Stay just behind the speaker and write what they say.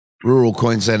Rural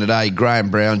Queensland today.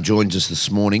 Graham Brown joins us this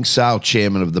morning, sale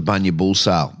chairman of the Bunya Bull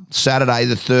Sale. Saturday,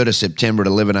 the 3rd of September at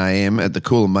 11 a.m. at the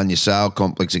Bunya Sale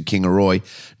Complex at Kingaroy,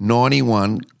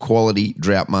 91 quality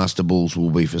Droughtmaster bulls will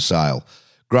be for sale.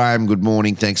 Graham, good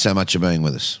morning. Thanks so much for being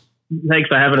with us. Thanks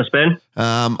for having us, Ben.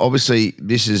 Obviously,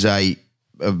 this is a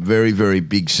very, very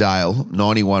big sale,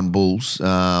 91 bulls.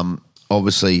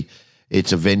 Obviously,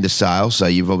 it's a vendor sale, so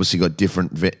you've obviously got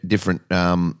different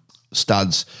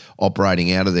studs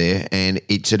operating out of there, and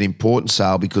it's an important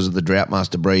sale because of the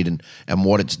Droughtmaster breed and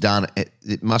what it's done.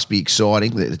 It must be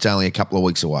exciting that it's only a couple of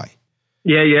weeks away.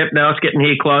 Yeah. No, it's getting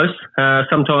here close.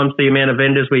 Sometimes the amount of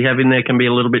vendors we have in there can be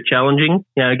a little bit challenging,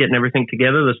 getting everything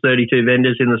together. There's 32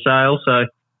 vendors in the sale, so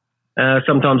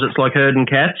sometimes it's like herding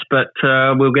cats, but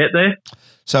we'll get there.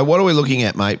 So what are we looking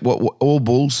at, mate? What all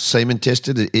bulls semen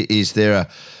tested? Is there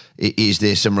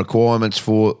some requirements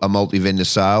for a multi-vendor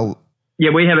sale? Yeah,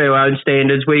 we have our own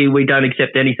standards. We don't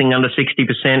accept anything under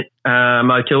 60%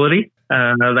 motility.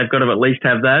 They've got to at least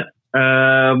have that.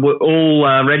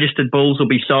 All registered bulls will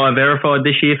be sire verified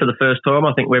this year for the first time.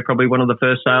 I think we're probably one of the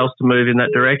first sales to move in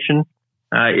that direction.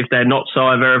 If they're not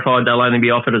sire verified, they'll only be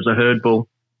offered as a herd bull.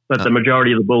 But the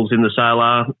majority of the bulls in the sale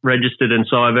are registered and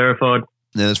sire verified.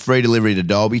 Now, there's free delivery to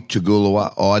Dalby,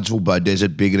 Toogoolawah, Idesville,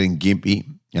 Beaudesert, Biggin, Gympie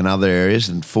and other areas,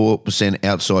 and 4%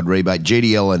 outside rebate.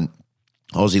 GDL and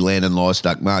Aussie Land and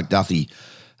Livestock, Mark Duffy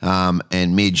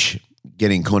and Midge,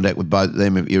 get in contact with both of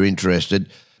them if you're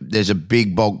interested. There's a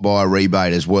big bulk buyer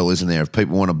rebate as well, isn't there? If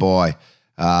people want to buy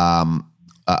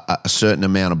a certain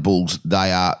amount of bulls,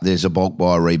 there's a bulk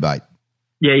buyer rebate.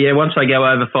 Yeah. Once they go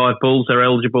over 5 bulls, they're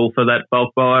eligible for that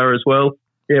bulk buyer as well.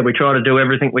 Yeah, we try to do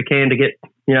everything we can to get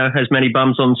as many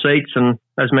bums on seats and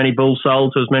as many bulls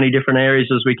sold to as many different areas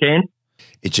as we can.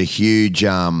 It's a huge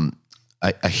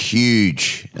a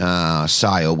huge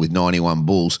sale with 91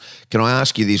 bulls. Can I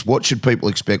ask you this? What should people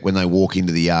expect when they walk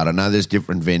into the yard? I know there's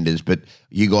different vendors, but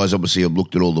you guys obviously have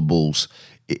looked at all the bulls.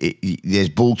 There's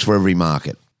bulls for every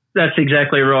market. That's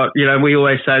exactly right. We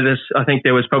always say this. I think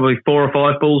there was probably 4 or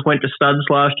 5 bulls went to studs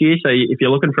last year. So if you're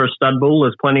looking for a stud bull,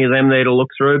 there's plenty of them there to look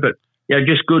through. But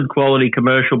just good quality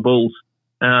commercial bulls.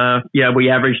 We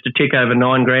averaged a tick over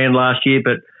 $9,000 last year,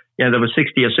 but there were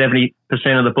 60 or 70%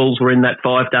 of the bulls were in that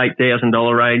 $5,000 to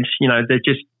 $8,000 range. They're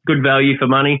just good value for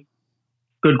money,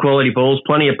 good quality bulls,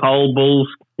 plenty of pole bulls,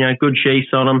 good sheaths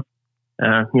on them,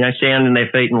 sound in their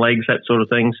feet and legs, that sort of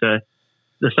thing. So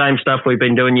the same stuff we've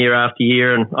been doing year after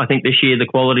year, and I think this year the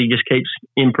quality just keeps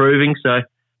improving. So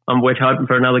we're hoping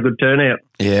for another good turnout.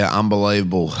 Yeah,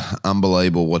 unbelievable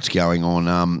what's going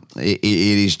on.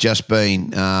 It has just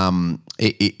been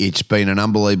it's been an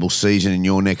unbelievable season in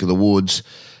your neck of the woods.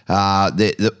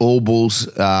 All bulls,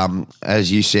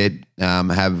 as you said,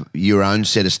 have your own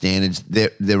set of standards.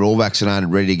 They're all vaccinated,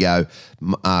 ready to go,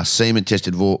 semen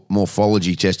tested,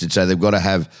 morphology tested, so they've got to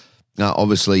have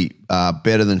obviously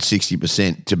better than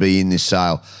 60% to be in this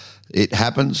sale. It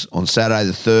happens on Saturday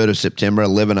the 3rd of September,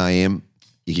 11 a.m.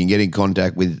 You can get in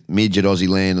contact with Midge at Aussie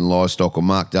Land and Livestock or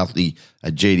Mark Duffy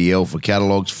at GDL for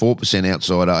catalogues, 4%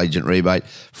 outside agent rebate,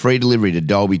 free delivery to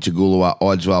Dalby, Toogoolawah,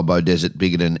 Idesville, Beaudesert,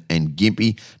 Biggin and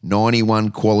Gympie,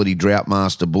 91 quality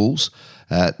Droughtmaster bulls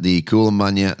at the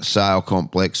Bunya Sale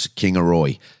Complex,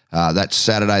 Kingaroy. That's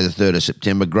Saturday the 3rd of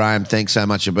September. Graham, thanks so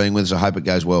much for being with us. I hope it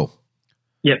goes well.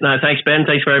 Yep, no, thanks, Ben.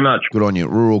 Thanks very much. Good on you.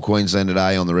 Rural Queensland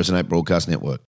today on the Resonate Broadcast Network.